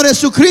Señor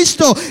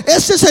Jesucristo.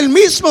 Ese es el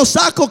mismo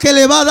saco que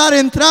le va a dar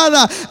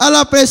entrada a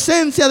la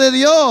presencia de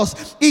Dios,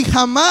 y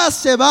jamás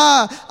se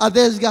va a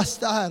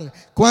desgastar.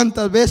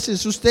 ¿Cuántas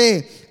veces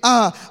usted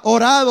ha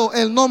orado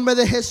el nombre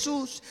de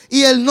Jesús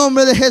y el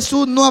nombre de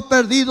Jesús no ha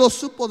perdido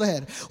su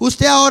poder?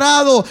 Usted ha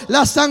orado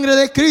la sangre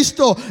de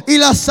Cristo y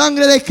la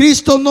sangre de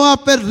Cristo no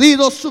ha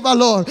perdido su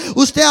valor.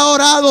 Usted ha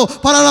orado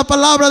para la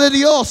palabra de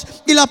Dios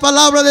y la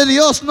palabra de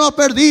Dios no ha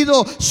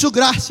perdido su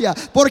gracia.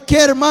 ¿Por qué,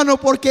 hermano?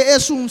 Porque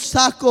es un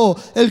saco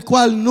el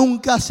cual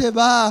nunca se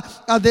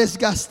va a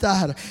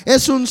desgastar.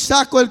 Es un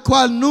saco el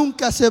cual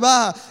nunca se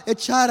va a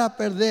echar a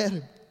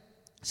perder.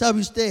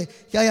 ¿Sabe usted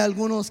que hay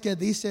algunos que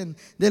dicen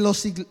de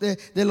los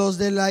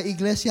de la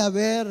iglesia, a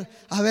ver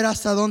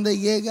hasta dónde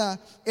llega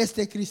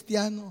este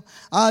cristiano?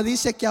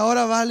 Dice que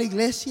ahora va a la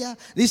iglesia,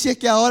 dice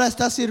que ahora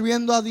está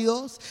sirviendo a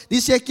Dios,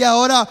 dice que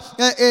ahora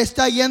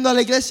está yendo a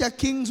la iglesia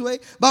Kingsway.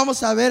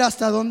 Vamos a ver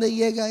hasta dónde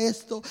llega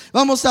esto,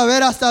 vamos a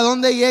ver hasta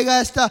dónde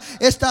llega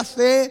esta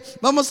fe,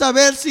 vamos a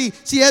ver si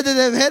es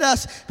de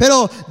veras.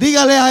 Pero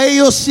dígale a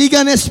ellos: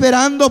 sigan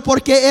esperando,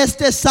 porque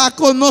este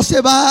saco no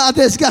se va a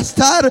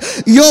desgastar.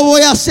 Yo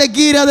voy a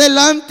seguir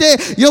adelante,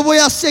 yo voy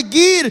a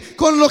seguir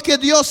con lo que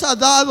Dios ha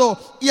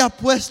dado y ha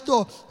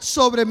puesto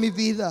sobre mi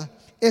vida.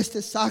 Este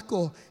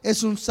saco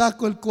es un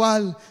saco el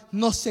cual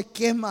no se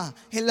quema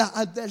en la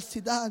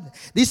adversidad.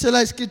 Dice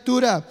la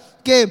escritura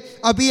que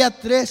había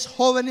 3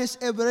 jóvenes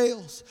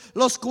hebreos,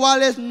 los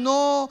cuales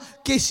no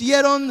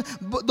quisieron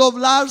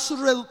doblar su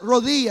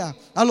rodilla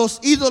a los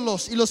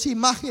ídolos y las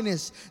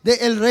imágenes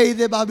del rey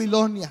de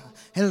Babilonia.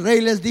 El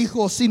rey les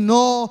dijo: si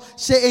no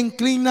se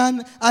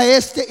inclinan a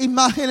esta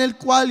imagen el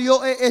cual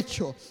yo he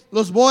hecho,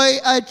 los voy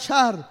a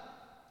echar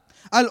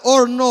al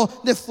horno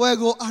de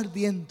fuego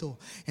ardiente.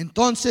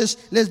 Entonces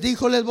les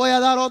dijo: les voy a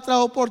dar otra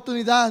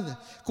oportunidad.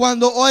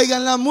 Cuando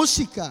oigan la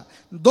música,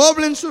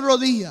 doblen su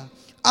rodilla,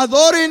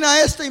 adoren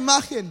a esta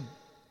imagen,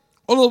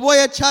 o los voy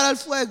a echar al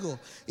fuego.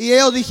 Y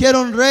ellos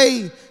dijeron: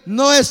 rey,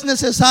 no es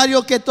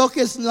necesario que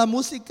toques la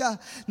música.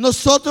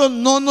 Nosotros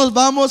no nos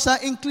vamos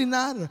a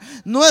inclinar.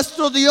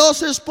 Nuestro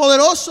Dios es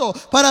poderoso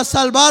para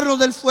salvarnos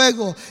del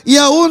fuego. Y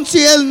aun si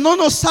Él no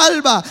nos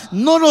salva,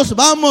 no nos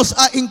vamos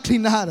a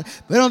inclinar.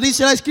 Pero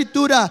dice la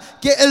escritura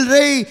que el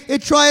rey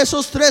echó a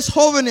esos 3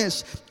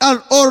 jóvenes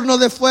al horno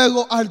de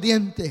fuego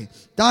ardiente.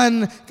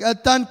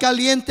 Tan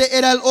caliente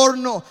era el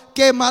horno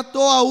que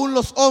mató aún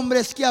los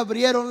hombres que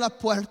abrieron la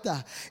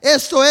puerta.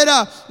 Esto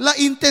era la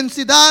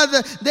intensidad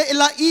de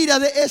la ira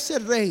de ese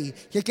rey,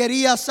 que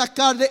quería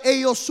sacar de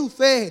ellos su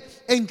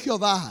fe en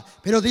Jehová.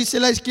 Pero dice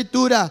la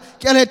escritura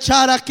que al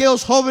echar a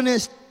aquellos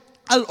jóvenes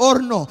al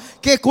horno,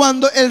 que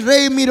cuando el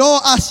rey miró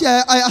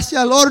hacia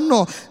el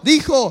horno,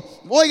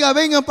 dijo: oiga,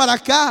 vengan para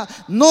acá.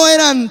 No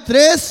eran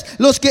 3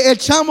 los que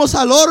echamos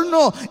al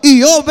horno,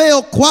 y yo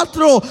veo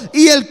 4,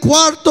 y el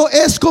cuarto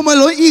es como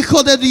el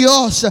Hijo de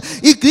Dios.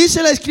 Y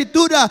dice la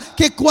escritura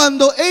que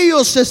cuando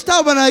ellos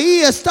estaban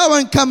ahí,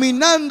 estaban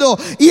caminando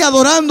y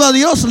adorando a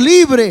Dios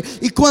libre.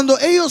 Y cuando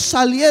ellos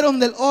salieron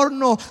del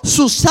horno,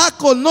 su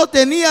saco no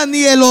tenía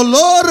ni el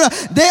olor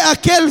de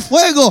aquel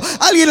fuego.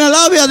 Alguien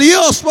alabe a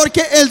Dios,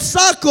 porque el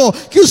saco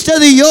que usted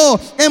y yo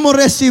hemos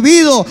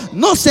recibido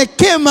no se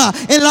quema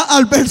en la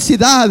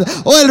adversidad.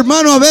 Oh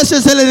hermano, a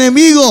veces el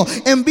enemigo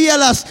envía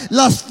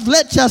las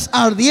flechas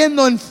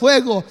ardiendo en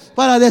fuego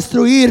para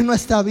destruir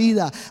nuestra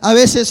vida. A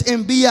veces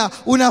envía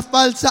una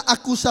falsa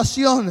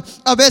acusación.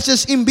 A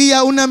veces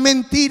envía una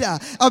mentira.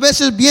 A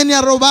veces viene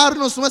a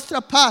robarnos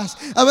nuestra paz.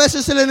 A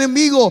veces el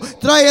enemigo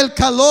trae el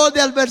calor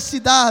de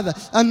adversidad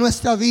a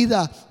nuestra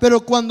vida.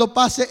 Pero cuando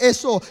pase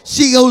eso,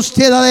 siga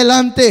usted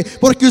adelante,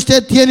 porque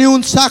usted tiene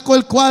un saco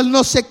el cual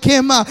no se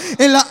quema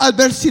en la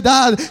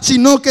adversidad,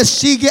 sino que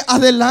sigue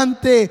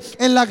adelante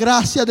en la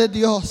gracia de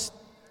Dios.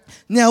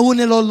 Ni aun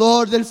el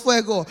olor del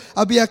fuego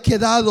había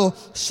quedado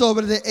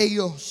sobre de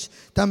ellos.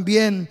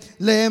 También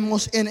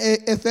leemos en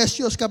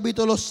Efesios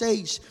capítulo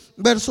 6,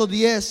 versos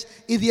 10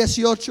 y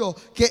 18,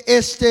 que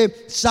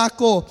este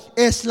saco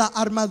es la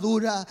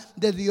armadura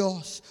de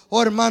Dios.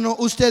 Oh hermano,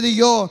 usted y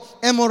yo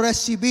hemos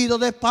recibido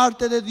de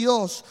parte de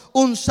Dios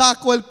un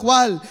saco el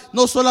cual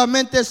no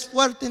solamente es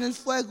fuerte en el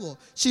fuego,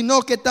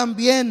 sino que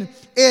también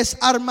es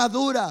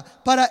armadura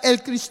para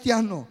el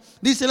cristiano.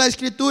 Dice la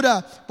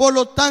escritura: por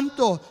lo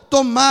tanto,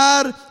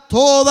 tomar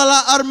toda la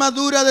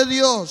armadura de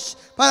Dios,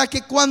 para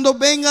que cuando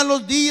vengan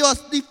los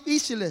días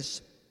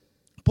difíciles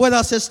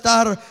puedas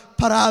estar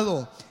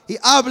parado. Y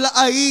habla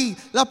ahí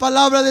la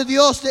palabra de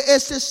Dios de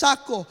ese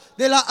saco,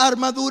 de la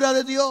armadura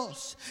de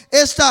Dios.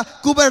 Esta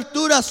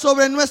cobertura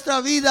sobre nuestra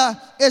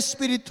vida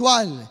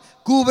espiritual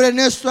cubre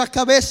nuestra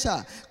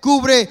cabeza,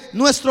 cubre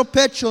nuestro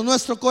pecho,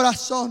 nuestro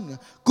corazón,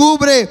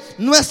 cubre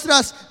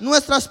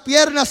nuestras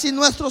piernas y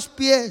nuestros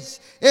pies.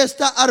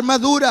 Esta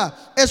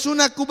armadura es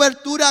una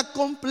cobertura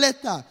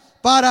completa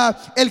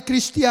para el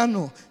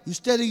cristiano. Y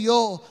usted y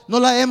yo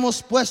nos la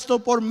hemos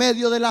puesto por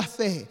medio de la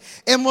fe.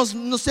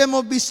 Nos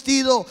hemos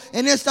vestido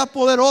en esta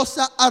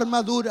poderosa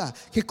armadura,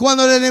 que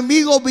cuando el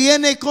enemigo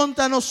viene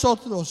contra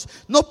nosotros,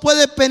 no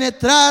puede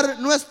penetrar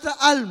nuestra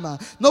alma,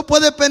 no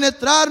puede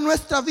penetrar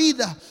nuestra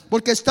vida,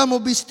 porque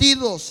estamos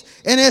vestidos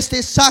en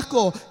este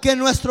saco que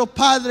nuestro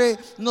Padre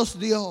nos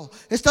dio.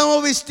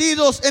 Estamos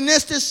vestidos en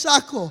este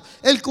saco,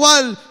 el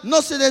cual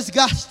no se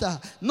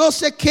desgasta, no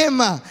se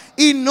quema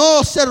y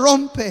no se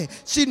rompe,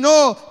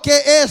 sino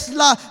que es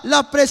la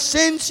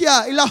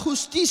presencia y la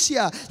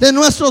justicia de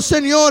nuestro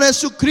Señor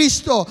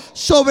Jesucristo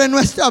sobre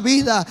nuestra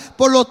vida.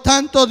 Por lo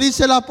tanto,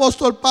 dice el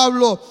apóstol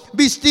Pablo: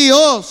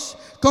 vistíos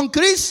con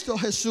Cristo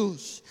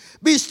Jesús,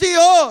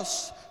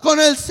 vistíos con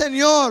el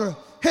Señor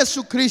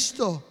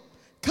Jesucristo.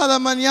 Cada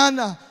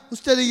mañana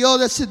usted y yo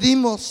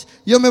decidimos: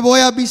 yo me voy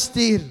a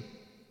vestir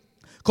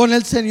con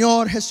el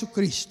Señor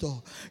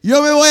Jesucristo.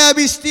 Yo me voy a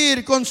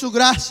vestir con su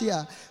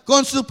gracia,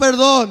 con su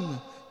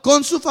perdón,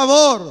 con su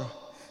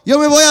favor. Yo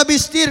me voy a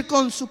vestir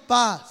con su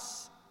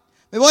paz.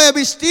 Me voy a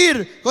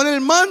vestir con el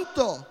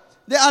manto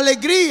de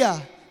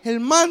alegría,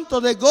 el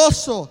manto de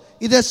gozo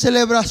y de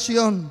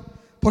celebración,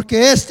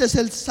 porque este es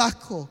el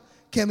saco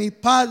que mi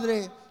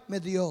Padre me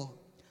dio.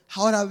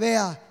 Ahora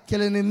vea que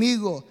el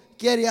enemigo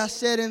quiere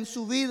hacer en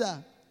su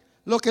vida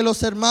lo que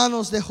los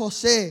hermanos de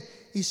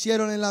José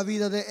hicieron en la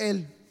vida de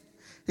él.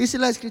 Dice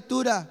la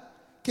escritura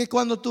que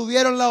cuando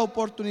tuvieron la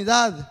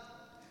oportunidad,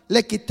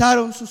 le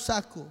quitaron su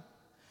saco,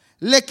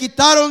 le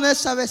quitaron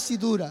esa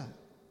vestidura.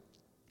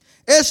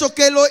 Eso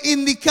que lo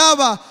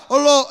indicaba o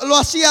lo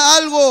hacía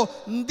algo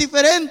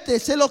diferente,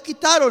 se lo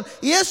quitaron.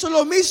 Y eso es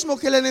lo mismo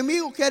que el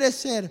enemigo quiere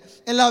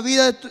hacer en la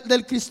vida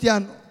del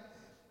cristiano.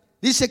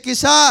 Dice: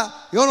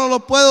 quizá yo no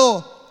lo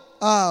puedo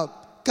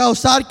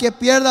causar que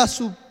pierda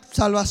su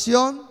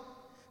salvación,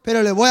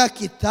 pero le voy a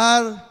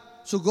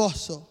quitar su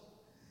gozo,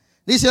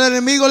 Dice el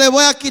enemigo: le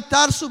voy a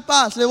quitar su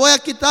paz, le voy a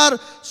quitar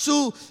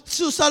su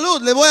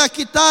salud, le voy a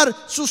quitar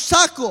su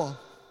saco.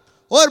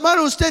 Oh,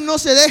 hermano, usted no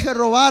se deje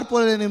robar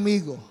por el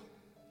enemigo.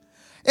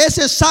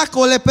 Ese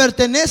saco le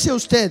pertenece a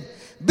usted.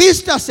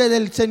 Vístase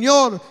del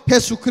Señor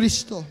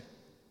Jesucristo.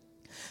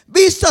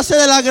 Vístase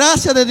de la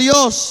gracia de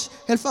Dios,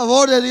 el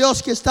favor de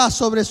Dios que está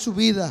sobre su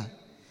vida.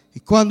 Y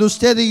cuando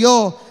usted y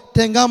yo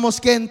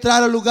tengamos que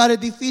entrar a lugares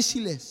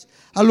difíciles,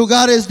 a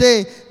lugares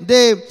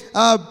de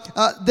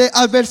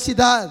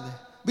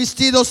adversidad,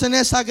 vestidos en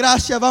esa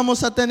gracia,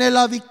 vamos a tener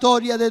la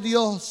victoria de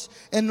Dios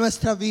en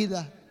nuestra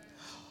vida.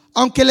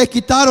 Aunque le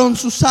quitaron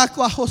su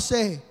saco a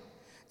José,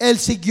 él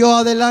siguió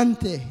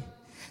adelante.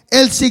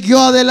 Él siguió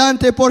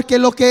adelante porque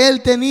lo que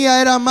él tenía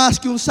era más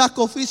que un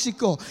saco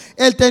físico.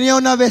 Él tenía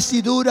una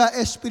vestidura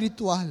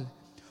espiritual.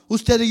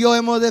 Usted y yo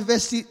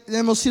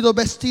hemos sido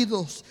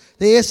vestidos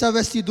de esa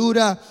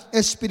vestidura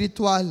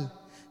espiritual.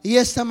 Y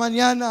esta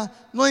mañana,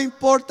 no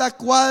importa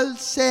cuál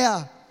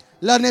sea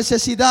la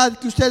necesidad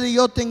que usted y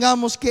yo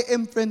tengamos que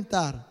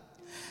enfrentar,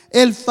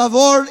 el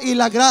favor y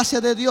la gracia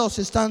de Dios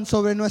están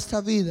sobre nuestra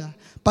vida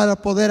para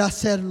poder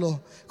hacerlo.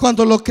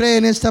 Cuando lo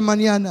creen esta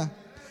mañana,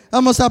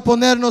 vamos a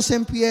ponernos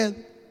en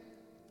pie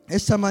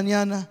esta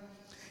mañana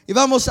y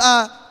vamos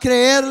a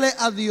creerle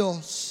a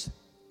Dios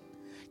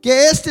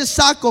que este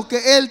saco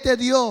que Él te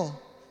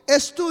dio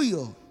es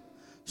tuyo.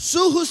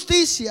 Su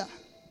justicia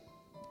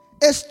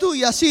es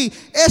tuya. Sí,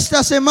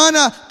 esta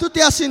semana tú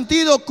te has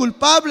sentido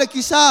culpable.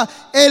 Quizá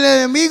el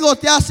enemigo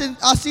te ha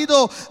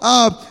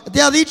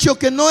dicho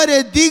que no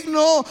eres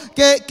digno,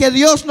 que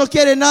Dios no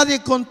quiere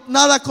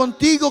nada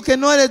contigo, que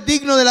no eres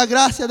digno de la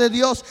gracia de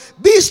Dios.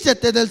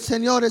 Vístete del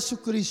Señor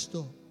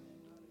Jesucristo.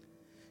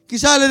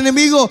 Quizá el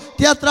enemigo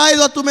te ha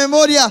traído a tu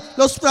memoria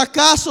los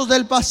fracasos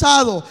del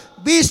pasado.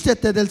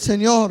 Vístete del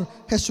Señor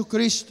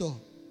Jesucristo.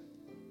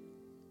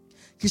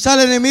 Quizá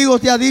el enemigo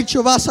te ha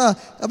dicho: vas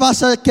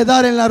a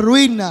quedar en la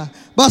ruina,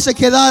 vas a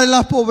quedar en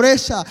la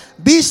pobreza.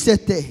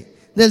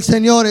 Vístete del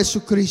Señor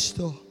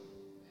Jesucristo.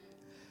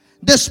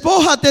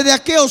 Despójate de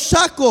aquellos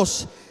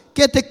sacos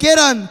que te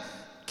quieran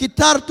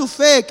quitar tu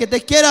fe, que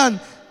te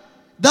quieran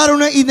dar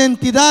una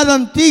identidad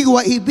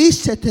antigua, y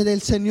vístete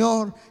del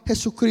Señor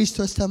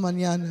Jesucristo esta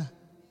mañana.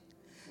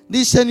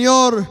 Di: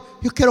 Señor,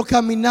 yo quiero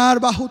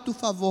caminar bajo tu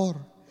favor,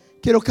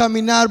 quiero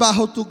caminar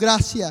bajo tu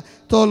gracia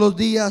todos los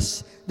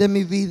días de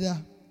mi vida.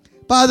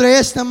 Padre,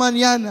 esta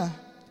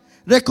mañana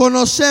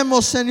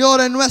reconocemos, Señor,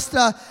 en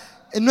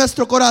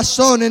nuestro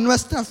corazón, en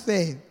nuestra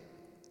fe,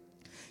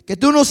 que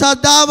tú nos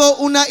has dado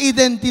una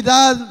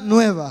identidad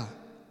nueva.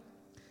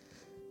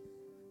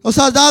 Nos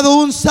has dado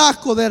un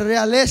saco de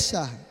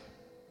realeza.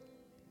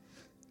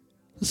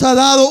 Nos has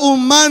dado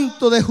un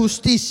manto de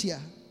justicia,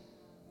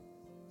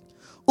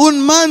 un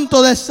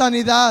manto de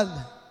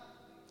sanidad.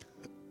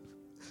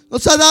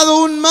 Nos has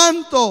dado un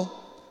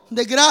manto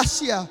de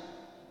gracia,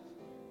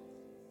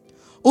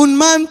 un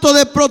manto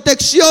de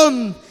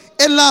protección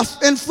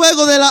en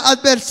fuego de la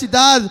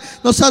adversidad.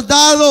 Nos has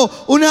dado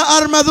una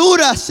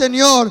armadura,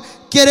 Señor.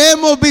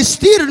 Queremos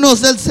vestirnos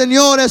del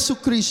Señor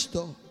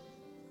Jesucristo.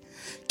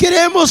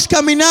 Queremos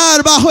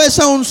caminar bajo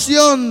esa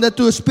unción de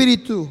tu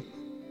Espíritu.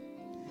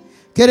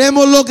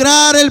 Queremos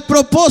lograr el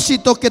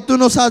propósito que tú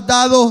nos has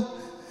dado.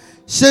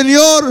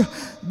 Señor,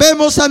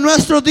 vemos a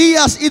nuestros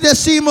días y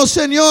decimos: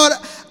 Señor,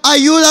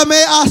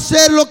 ayúdame a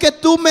hacer lo que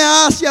tú me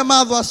has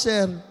llamado a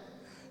hacer.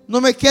 No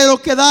me quiero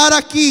quedar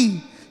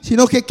aquí,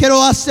 sino que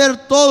quiero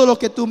hacer todo lo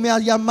que tú me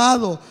has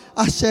llamado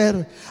a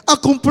hacer, a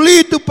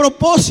cumplir tu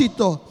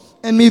propósito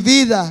en mi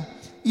vida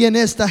y en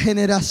esta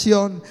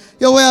generación.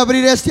 Yo voy a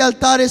abrir este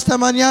altar esta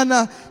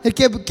mañana. El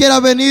que quiera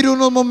venir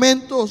unos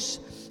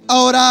momentos a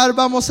orar,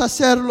 vamos a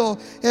hacerlo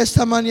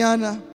esta mañana.